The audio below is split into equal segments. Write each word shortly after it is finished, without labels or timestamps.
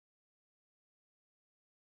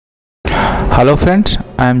Hello friends,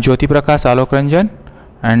 I am Jyothi Prakash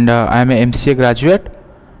and I am a MCA graduate,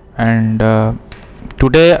 and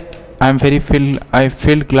today I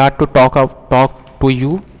feel glad to talk to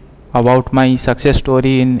you about my success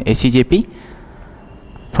story in SCJP.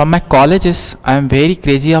 From my colleges, I am very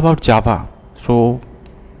crazy about Java. So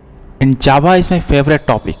in Java is my favorite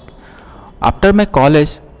topic. After my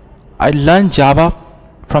college, I learned Java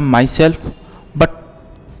from myself, but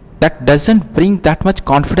that doesn't bring that much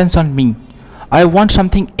confidence on me. I want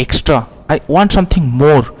something extra. I want something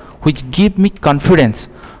more, which give me confidence,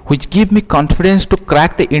 to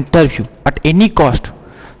crack the interview at any cost.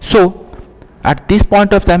 So at this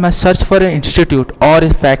point of time, I search for an institute or a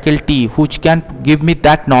faculty which can give me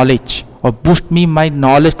that knowledge or boost me my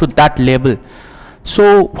knowledge to that level.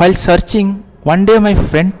 So while searching, one day my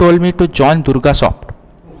friend told me to join DURGASOFT.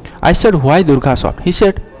 I said, why DURGASOFT? He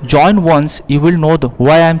said, join once, you will know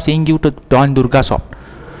why I am saying you to join DURGASOFT.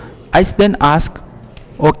 I then asked,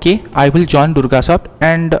 okay, I will join DURGASOFT,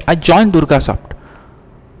 and I joined DURGASOFT.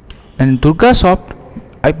 And DURGASOFT,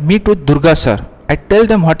 I meet with Durga sir. I tell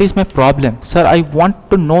them what is my problem. Sir, I want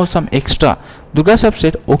to know some extra. DURGASOFT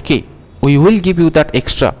said, okay, we will give you that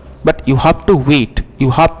extra, but you have to wait. You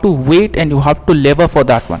have to wait and you have to labor for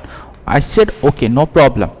that one. I said, okay, no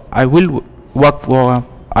problem. I will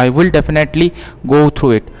I will definitely go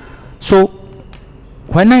through it. So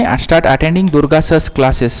when I start attending Durga sir's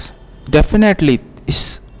classes, definitely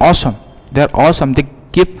it's awesome. They're awesome. They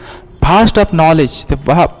give vast of knowledge, the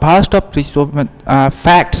vast of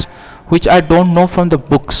facts which I don't know from the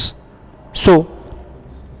books. So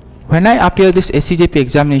when I appear this SCJP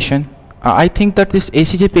examination, I think that this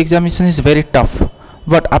SCJP examination is very tough.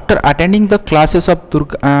 But after attending the classes of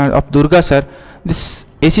Durga sir, this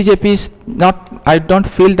SCJP is not. I don't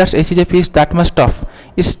feel that SCJP is that much tough.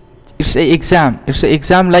 It's an exam. It's an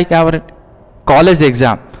exam like our college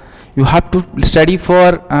exam. You have to study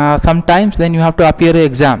for sometimes, then you have to appear an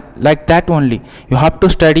exam like that only. You have to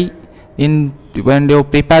study in when you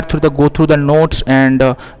prepare go through the notes and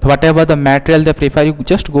whatever the material they prepare, you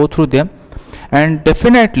just go through them, and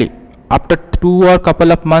definitely after 2 or couple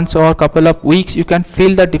of months or couple of weeks, you can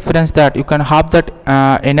feel the difference, that you can have that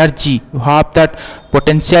energy, you have that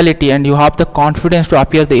potentiality, and you have the confidence to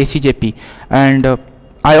appear the SCJP. And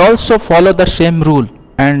I also follow the same rule,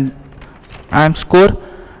 and I am score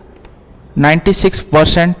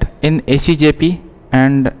 96% in SCJP,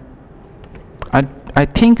 and I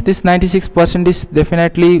think this 96% is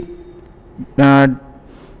definitely the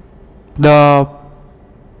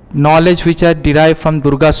knowledge which I derive from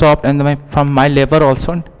DURGASOFT and from my labor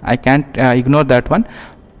also. I can't ignore that one.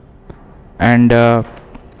 And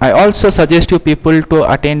I also suggest you people to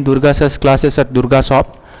attend Durga sir's classes at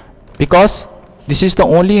DURGASOFT, because this is the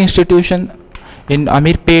only institution in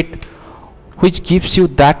Amirpet which gives you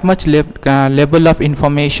that much level of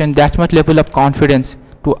information, that much level of confidence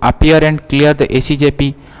to appear and clear the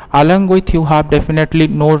SCJP. Along with, you have definitely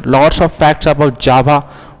know lots of facts about Java,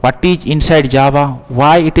 what is inside Java,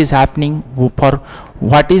 why it is happening, for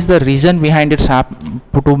what is the reason behind its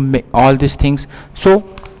to all these things.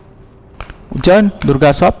 So join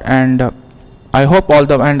DURGASOFT, and I hope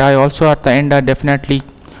and I also at the end I definitely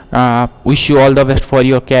wish you all the best for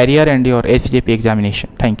your career and your SCJP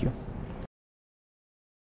examination. Thank you.